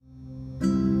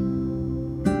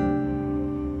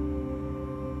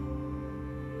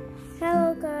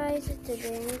voices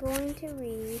today. I'm going to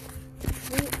read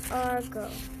the Argo,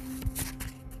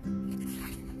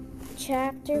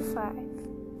 Chapter 5.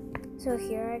 So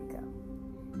here I go.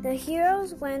 The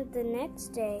heroes went the next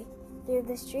day through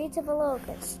the streets of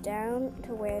Iolcus down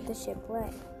to where the ship lay.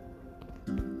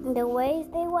 The ways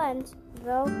they went,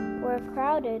 though, were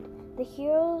crowded. The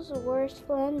heroes were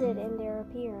splendid in their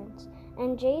appearance,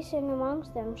 and Jason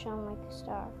amongst them shone like a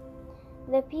star.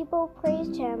 The people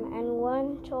praised him, and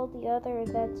one told the other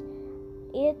that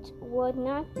it would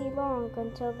not be long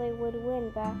until they would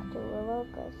win back to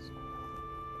Iolcus,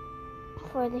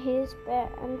 for his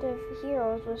band of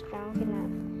heroes was strong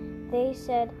enough, they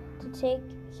said, to take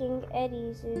King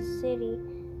Eddie's city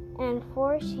and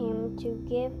force him to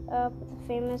give up the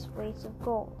famous weights of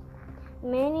gold.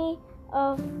 Many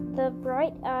of the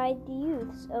bright-eyed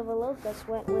youths of Iolcus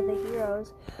went with the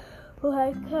heroes who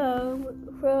had come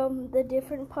from the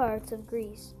different parts of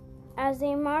Greece. As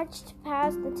they marched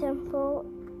past the temple,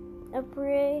 a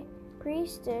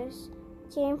priestess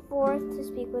came forth to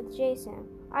speak with Jason.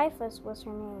 Iphis was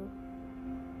her name.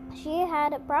 She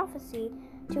had a prophecy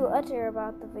to utter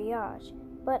about the voyage,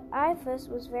 but Iphis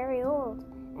was very old,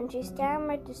 and she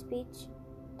stammered to speak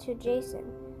to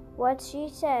Jason. What she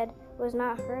said was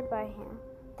not heard by him.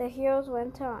 The heroes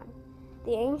went on.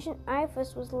 The ancient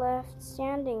Iphis was left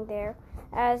standing there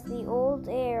as the old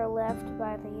air left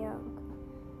by the young.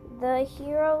 The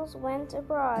heroes went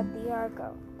abroad the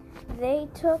Argo. They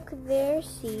took their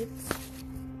seats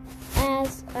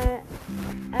as at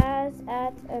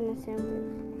an assembly.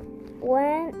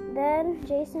 Then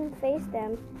Jason faced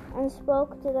them and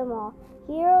spoke to them all.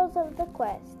 Heroes of the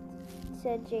quest,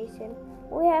 said Jason,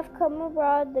 we have come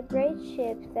abroad the great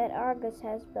ship that Argus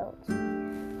has built.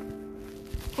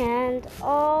 And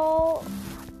all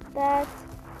that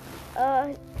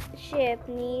a ship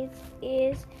needs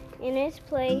is in its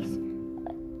place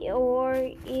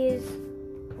or is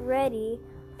ready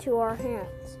to our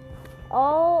hands.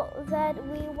 All that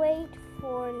we wait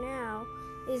for now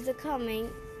is the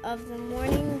coming of the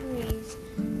morning breeze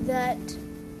that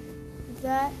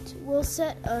will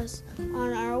set us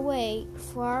on our way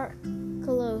for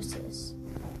Colossus.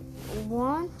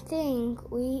 One thing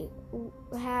we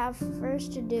have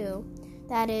first to do,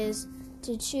 that is,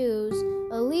 to choose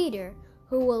a leader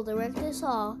who will direct us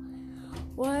all,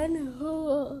 one who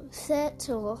will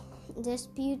settle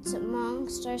disputes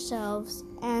amongst ourselves,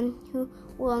 and who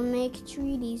will make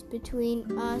treaties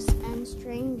between us and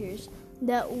strangers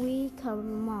that we come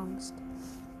amongst.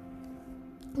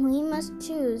 We must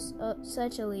choose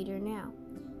such a leader now.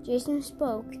 Jason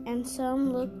spoke, and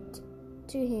some looked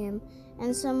to him,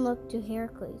 and some looked to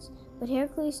Heracles. But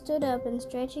Heracles stood up and,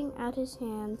 stretching out his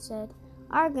hand, said,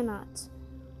 Argonauts,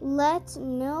 let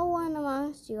no one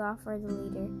amongst you offer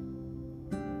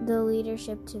the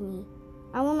leadership to me.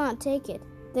 I will not take it.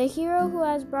 The hero who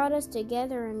has brought us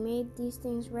together and made these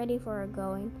things ready for our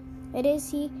going, it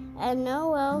is he and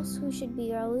no else who should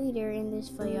be our leader in this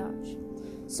voyage.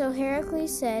 So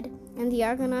Heracles said, and the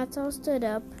Argonauts all stood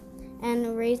up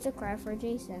and raised a cry for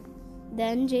Jason.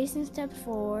 Then Jason stepped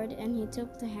forward, and he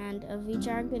took the hand of each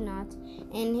Argonaut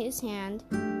in his hand,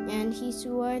 and he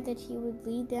swore that he would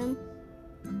lead them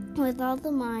with all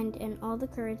the mind and all the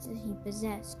courage that he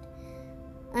possessed.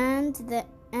 And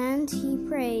he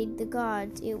prayed the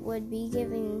gods it would be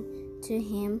given to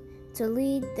him to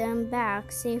lead them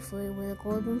back safely with a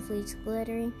golden fleece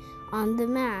glittering on the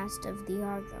mast of the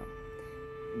Argo.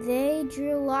 They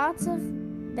drew lots for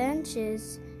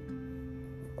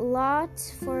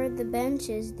the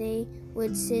benches they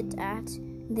would sit at.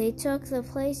 They took the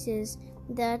places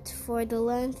that for the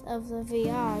length of the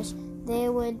voyage they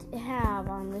would have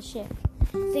on the ship.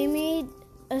 They made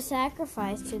a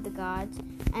sacrifice to the gods,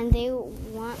 and they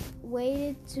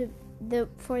waited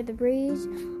for the breeze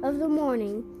of the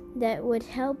morning that would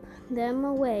help them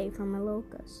away from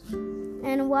Iolcus.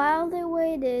 And while they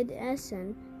waited,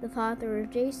 Æson, the father of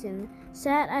Jason,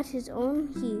 sat at his own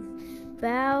heath,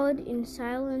 bowed and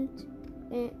silent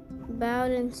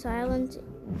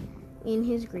in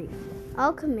his grief.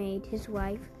 Alcimede, his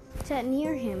wife, sat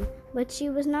near him, but she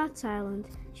was not silent.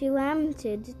 She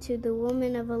lamented to the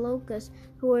women of Iolcus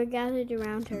who were gathered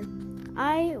around her.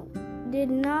 I did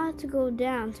not go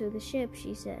down to the ship,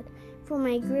 she said. For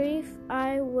my grief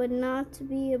I would not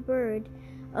be a bird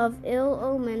of ill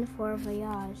omen for a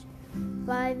voyage.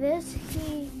 By this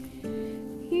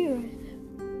here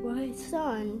my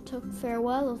son took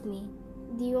farewell of me,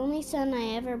 the only son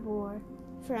I ever bore.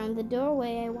 From the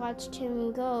doorway I watched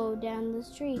him go down the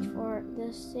street of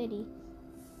the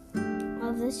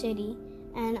city,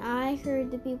 and I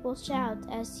heard the people shout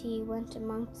as he went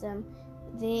amongst them,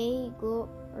 they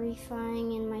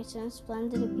glorifying in my son's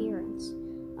splendid appearance.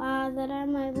 that I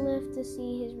might live to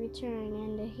see his return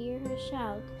and to hear his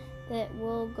shout that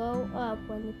will go up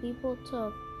when the people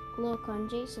look on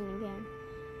Jason again.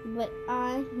 But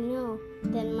I know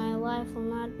that my life will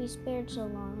not be spared so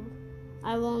long.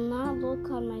 I will not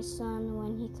look on my son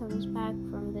when he comes back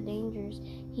from the dangers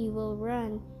he will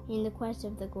run in the quest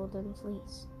of the Golden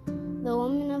Fleece. The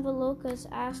woman of the locusts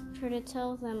asked her to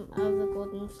tell them of the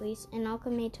Golden Fleece, and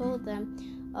Alchemy told them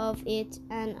of it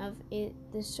and of it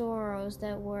the sorrows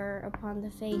that were upon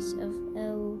the face of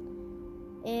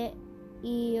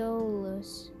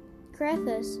Aeolus.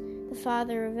 Crethus, the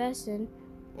father of Eson,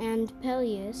 and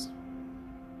Peleus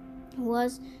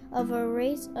was of a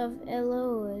race of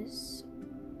Aeolus,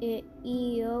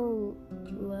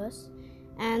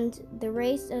 and the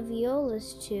race of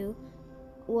Aeolus too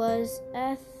was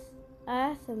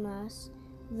Athamas,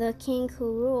 the king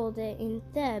who ruled in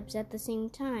Thebes at the same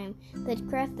time that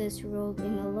Crethus ruled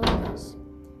in Aeolus.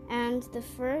 And the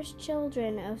first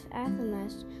children of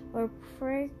Athamas were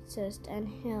Phrixus and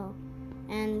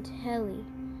Heli.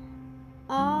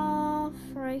 Ah,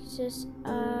 Phrixus,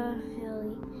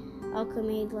 Heli,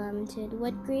 Alcmede lamented,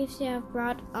 what griefs you have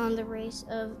brought on the race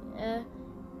of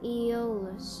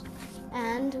Aeolus,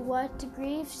 and what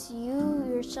griefs you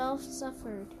yourself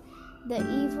suffered. The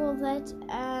evil that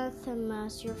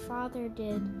Athamas your father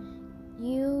did,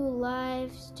 you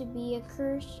lives to be a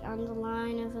curse on the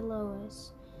line of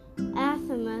Aeolus.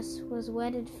 Athamas was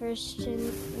wedded first to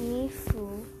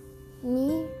Nephil,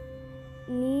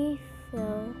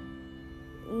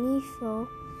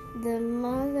 the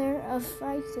mother of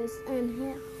Phrixus and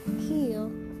Hel,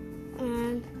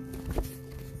 and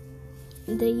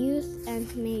the youth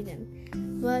and maiden.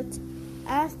 But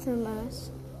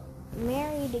Athamas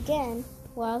married again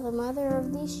while the mother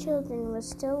of these children was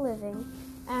still living,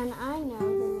 and Ino, the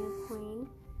new queen,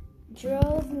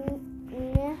 drove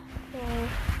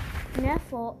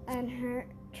Nephil and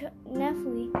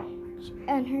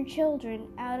her children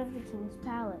out of the king's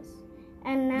palace.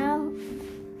 And now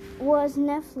was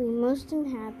Nephli most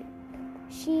unhappy.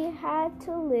 She had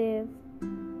to live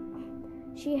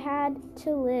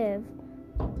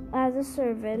as a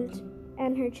servant,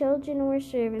 and her children were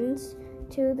servants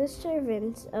to the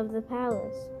servants of the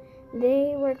palace.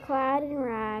 They were clad in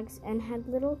rags and had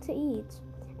little to eat,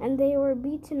 and they were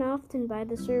beaten often by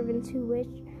the servants who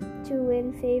wished to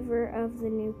win favor of the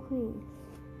new queen.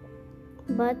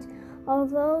 But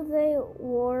although they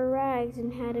wore rags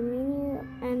and had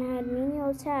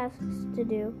menial tasks to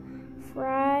do,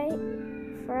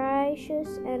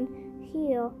 Phrixus and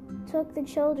Hel looked to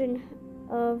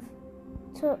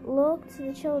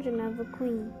the children of the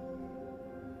queen.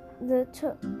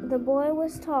 The boy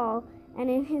was tall, and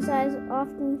in his eyes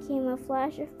often came a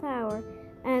flash of power,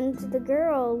 and the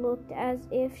girl looked as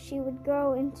if she would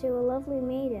grow into a lovely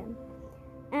maiden.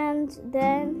 And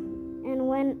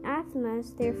when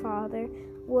Athamas, their father,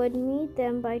 would meet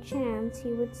them by chance,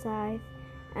 he would sigh,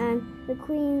 and the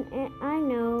queen,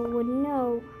 Ino, would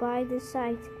know by the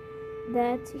sight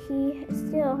that he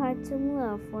still had some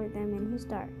love for them in his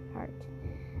dark heart.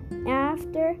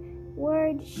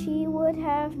 Afterward, she would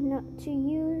have to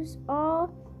use all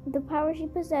the power she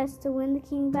possessed to win the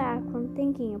king back from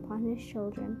thinking upon his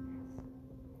children.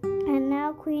 And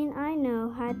now Queen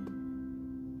Ino had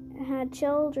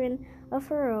children of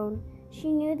her own.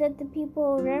 She knew that the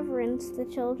people reverenced the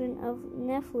children of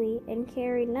Nephli and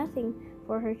cared nothing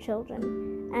for her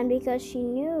children. And because she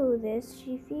knew this,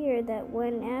 she feared that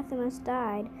when Athamas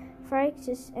died,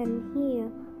 Phrixus and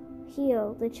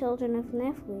Hel, the children of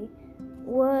Nephli,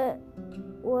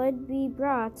 would be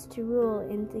brought to rule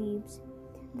in Thebes.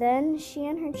 Then she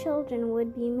and her children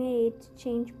would be made to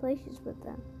change places with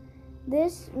them.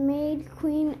 This made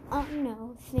Queen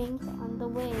Ino think on the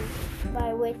way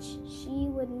by which she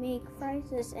would make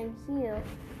Phrixus and Heli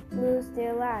lose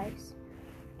their lives.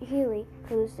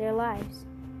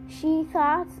 She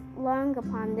thought long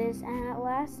upon this, and at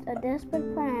last a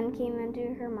desperate plan came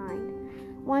into her mind.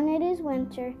 When it is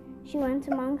winter, she went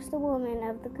amongst the women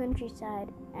of the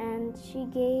countryside, and she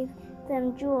gave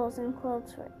them jewels and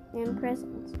clothes and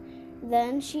presents.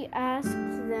 Then she asked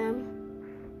them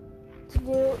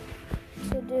to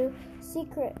do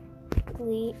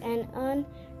secretly an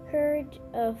unheard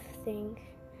of thing.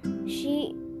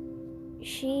 She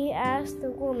asked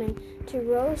the women to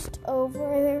roast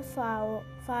over their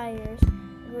fires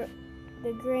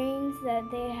the grains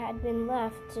that they had been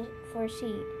left for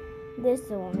seed. This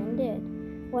the woman did.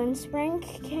 When spring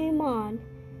came on,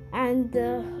 and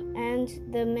the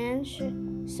men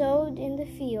sowed in the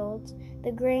fields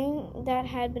the grain that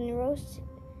had been roasted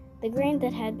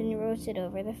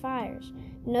over the fires,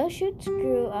 no shoots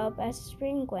grew up as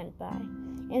spring went by,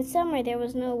 In summer there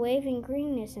was no waving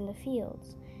greenness in the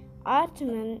fields.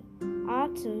 Autumn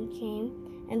came,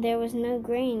 and there was no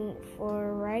grain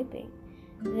for ripening.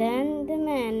 Then the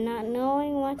men, not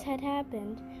knowing what had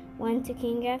happened, went to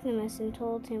King Athamas and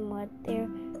told him what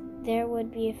there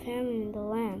would be a famine in the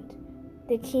land.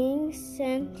 The king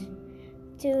sent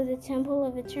to the temple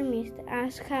of Artemis to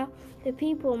ask how the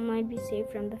people might be saved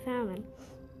from the famine.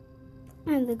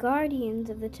 And the guardians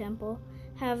of the temple,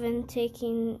 having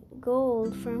taken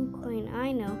gold from Queen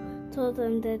Ino, told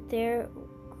them that there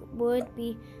would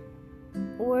be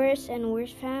worse and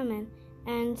worse famine,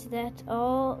 and that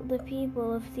all the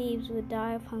people of Thebes would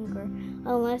die of hunger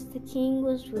unless the king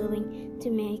was willing to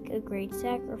make a great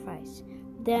sacrifice.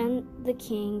 Then the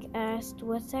king asked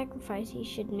what sacrifice he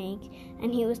should make,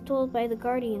 and he was told by the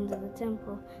guardians of the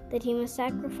temple that he must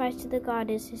sacrifice to the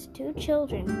goddess his 2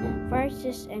 children,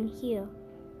 Pharsis and Hyle.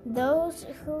 Those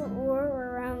who were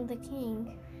around the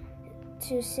king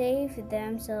to save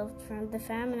themselves from the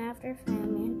famine after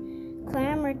famine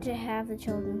clamored to have the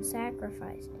children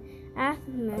sacrificed.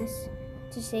 Athamas,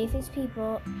 to save his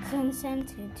people,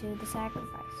 consented to the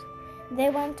sacrifice. They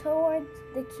went towards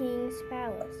the king's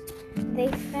palace. They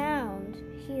found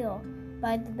Hyle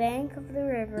by the bank of the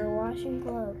river washing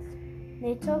clothes.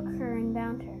 They took her and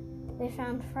bound her. They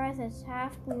found Pharsis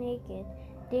half naked,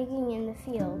 digging in the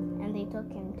field, and they took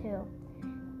him too,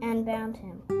 and bound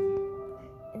him.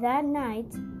 That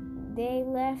night they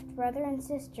left brother and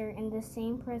sister in the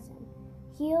same prison.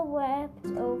 Hyle wept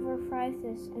over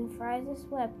Pharsis, and Pharsis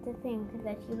wept to think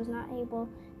that he was not able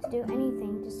to do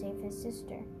anything to save his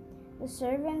sister. The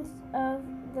servants of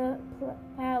the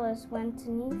palace went to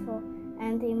Nephil,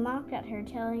 and they mocked at her,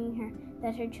 telling her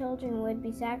that her children would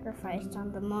be sacrificed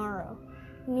on the morrow.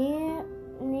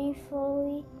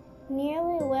 Nephil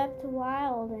nearly wept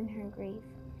wild in her grief,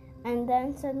 and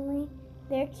then suddenly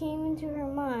there came into her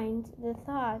mind the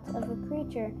thought of a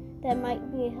creature that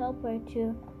might be a helper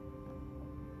to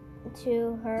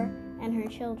her and her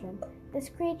children. This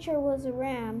creature was a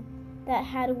ram that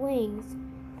had wings,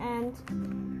 and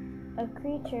a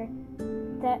creature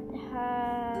that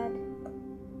had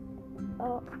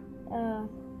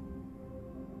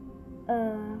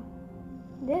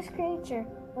this creature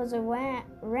was a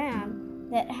ram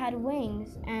that had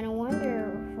wings and a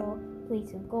wonderful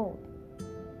fleece of gold.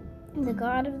 The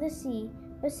god of the sea,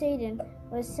 Poseidon,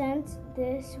 was sent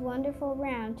this wonderful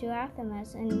ram to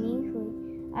Athamas and Nephili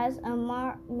as a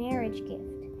marriage gift,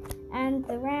 and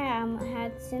the ram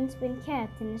had since been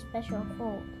kept in a special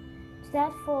fold. To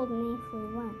that fold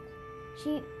Nephili went.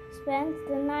 She spent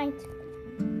the night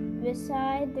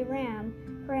beside the ram,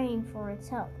 praying for its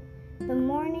help. The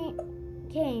morning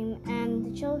came, and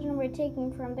the children were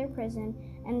taken from their prison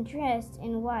and dressed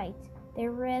in white.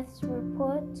 Their wreaths were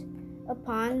put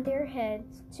upon their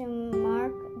heads to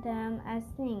mark them as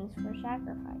things for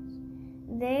sacrifice.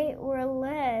 They were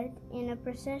led in a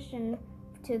procession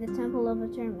to the temple of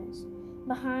Artemis.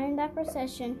 Behind that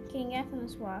procession, King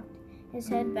Athamas walked, his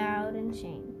head bowed in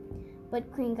shame.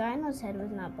 But Queen Ino's head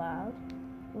was not bowed.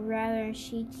 Rather,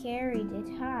 she carried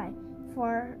it high,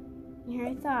 for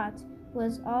her thought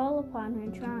was all upon her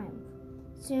triumph.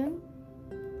 Soon,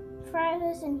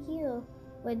 Pharsis and Hyle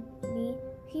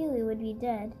would be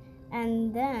dead,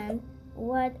 and then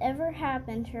whatever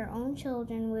happened, her own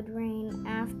children would reign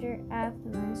after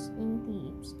Athamas in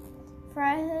Thebes.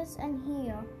 Pharsis and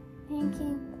Hyle,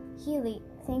 thinking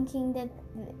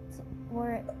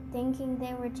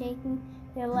they were taking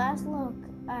their last look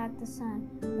at the sun,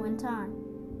 went on.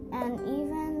 And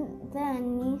even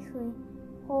then, Nephili,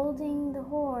 holding the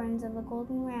horns of a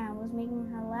golden ram, was making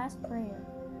her last prayer.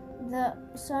 The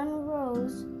sun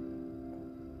rose,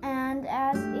 and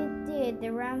as it did,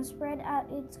 the ram spread out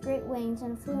its great wings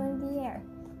and flew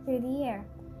through the air.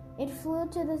 It flew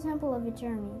to the temple of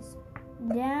Artemis.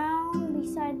 Down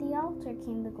beside the altar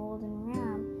came the golden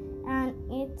ram, and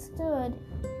it stood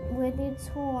with its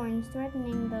horns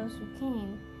threatening those who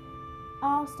came.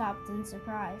 All stopped in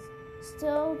surprise.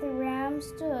 Still the ram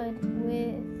stood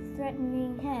with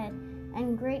threatening head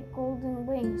and great golden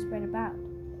wings spread about.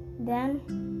 Then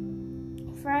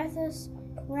Pharsis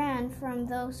ran from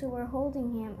those who were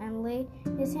holding him and laid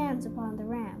his hands upon the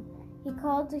ram. He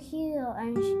called to Hyle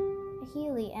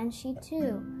and she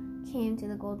too came to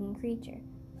the golden creature.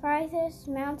 Pharsis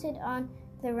mounted on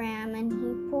the ram, and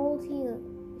he pulled Hyle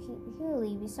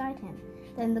beside him.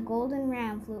 Then the golden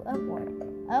ram flew upward.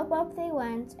 Up they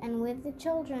went, and with the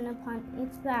children upon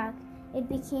its back, it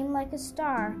became like a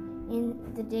star in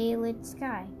the daylit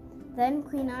sky. Then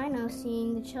Queen Ino,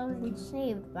 seeing the children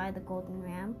saved by the golden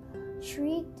ram,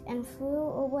 shrieked and flew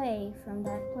away from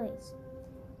that place.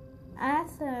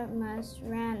 Athamas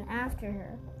ran after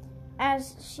her.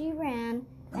 as she ran,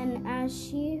 and as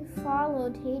she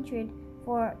followed hatred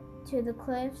to the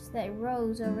cliffs that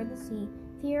rose over the sea,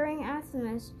 fearing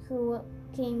Athamas, who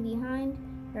came behind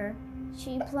her,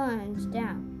 she plunged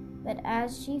down. But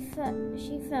as she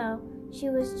fell, she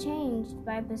was changed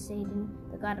by Poseidon,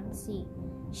 the god of the sea.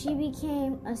 She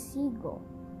became a seagull.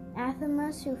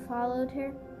 Athamas, who followed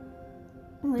her,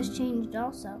 was changed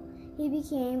also. He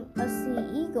became a sea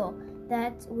eagle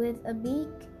that, with a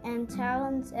beak and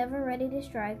talons ever ready to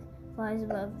strike, flies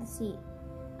above the sea.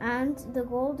 And the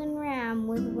golden ram,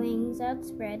 with wings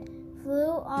outspread,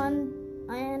 flew on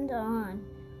and on.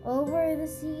 Over the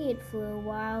sea it flew,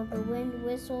 while the wind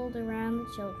whistled around the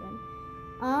children.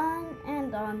 On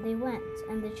and on they went,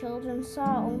 and the children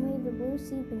saw only the blue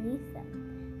sea beneath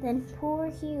them. Then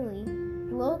poor Heli,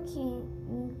 looking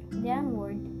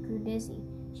downward, grew dizzy.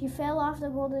 She fell off the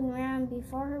golden ram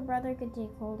before her brother could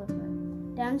take hold of her.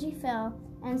 Down she fell,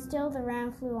 and still the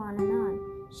ram flew on and on.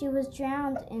 She was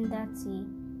drowned in that sea.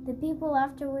 The people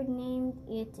afterward named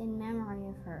it in memory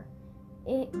of her,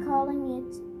 calling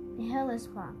it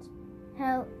Hellespont,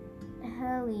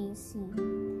 Heli's Sea.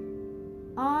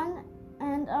 On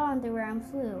and on the ram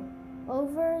flew.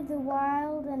 Over the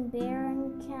wild and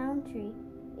barren country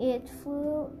it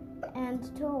flew,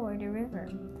 and toward a river.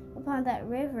 Upon that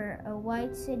river a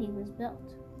white city was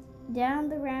built. Down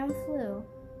the ram flew,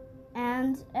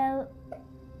 and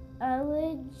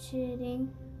alleging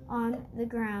on the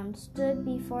ground stood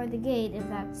before the gate of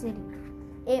that city.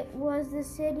 It was the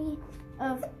city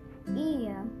of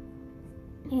Ea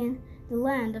in the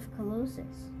land of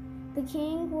Colossus. The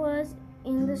king was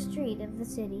in the street of the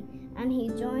city, and he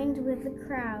joined with the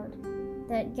crowd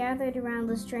that gathered around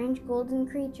the strange golden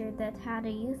creature that had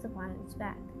a youth upon its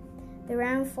back. The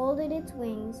ram folded its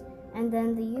wings, and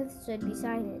then the youth stood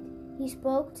beside it. He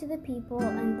spoke to the people,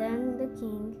 and then the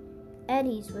king,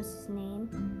 Edes was his name,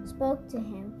 spoke to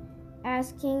him,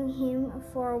 asking him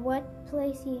for what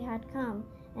place he had come,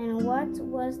 and what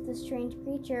was the strange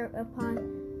creature upon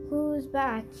whose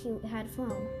back he had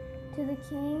flown. To the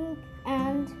king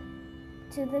and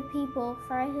to the people,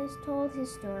 Phryxus told his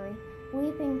story,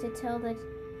 weeping to tell that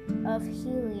of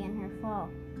Heli and her fall.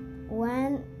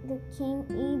 When the king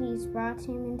Edes brought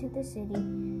him into the city,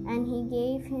 and he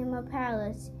gave him a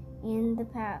place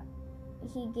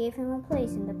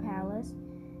in the palace,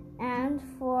 and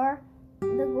for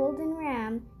the golden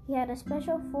ram he had a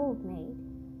special fold made.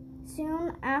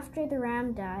 Soon after the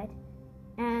ram died,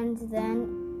 and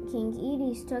then King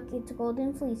Edes took its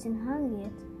golden fleece and hung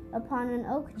it upon an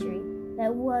oak tree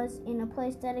that was in a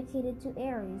place dedicated to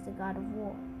Ares, the god of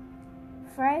war.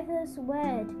 Phryxus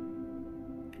wed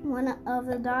one of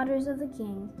the daughters of the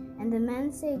king, and the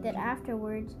men say that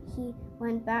afterwards he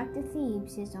went back to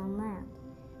Thebes, his own land.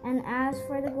 And as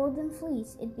for the golden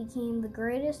fleece, it became the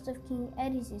greatest of King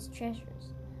Edes'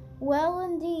 treasures. Well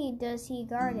indeed does he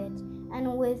guard it, and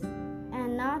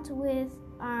not with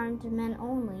armed men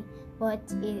only,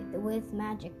 but with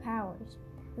magic powers.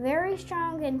 Very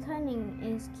strong and cunning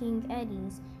is King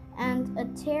Edes, and a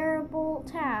terrible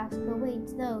task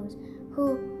awaits those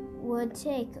who would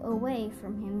take away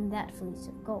from him that fleece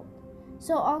of gold.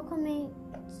 So Alcmene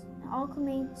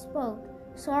spoke,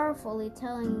 sorrowfully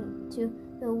telling to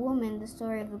the woman the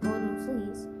story of the golden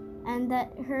fleece, and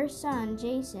that her son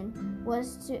Jason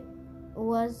was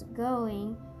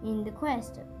going in the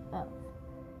quest of.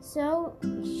 So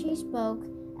she spoke,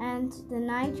 and the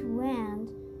night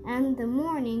waned, and the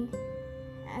morning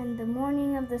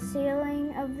of the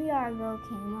sailing of the Argo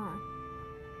came on.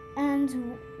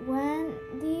 And when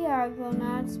the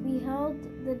Argonauts beheld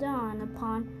the dawn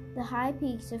upon the high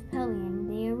peaks of Pelion,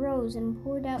 they arose and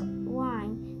poured out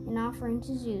wine in offering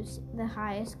to Zeus, the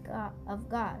highest of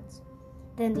gods.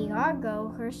 Then the Argo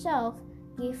herself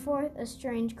gave forth a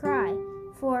strange cry,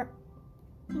 for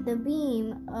the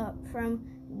beam from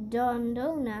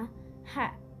Dodona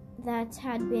that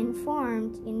had been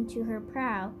formed into her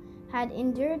prow had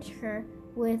endured her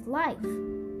with life.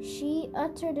 She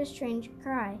uttered a strange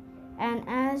cry, and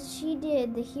as she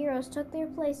did, the heroes took their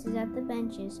places at the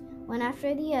benches, one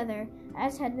after the other,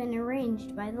 as had been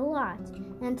arranged by the lot,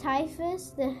 and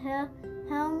Typhus, the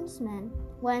helmsman,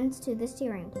 went to the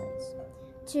steering place.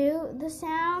 To the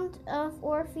sound of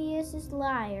Orpheus's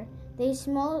lyre, they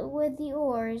smote with the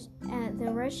oars at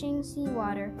the rushing sea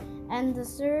water, and the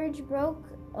surge broke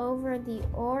over the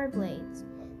oar blades.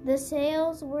 The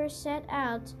sails were set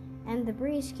out, and the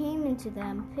breeze came into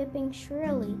them, piping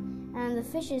shrilly, and the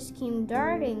fishes came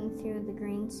darting through the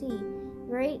green sea,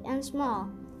 great and small,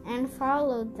 and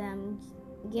followed them,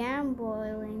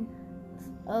 gamboling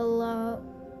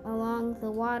along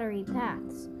the watery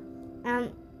paths.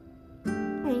 And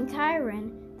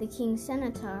Chiron, the king's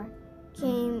centaur,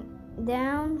 came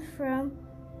down from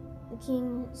the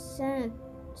king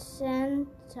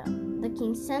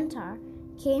centaur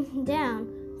came down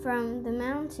from the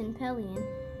mountain Pelion,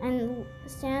 and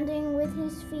standing with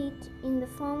his feet in the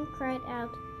foam cried out,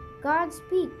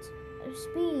 "Godspeed,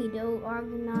 speed, O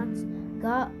Argonauts!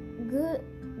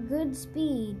 Good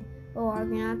speed, O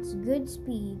Argonauts! Good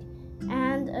speed,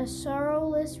 and a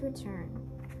sorrowless return."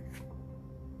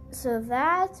 So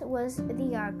that was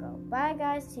the Argo. Bye,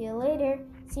 guys. See you later.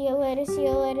 See you later. See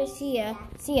you later. See ya.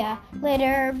 See ya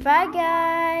later. Bye,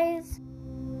 guys.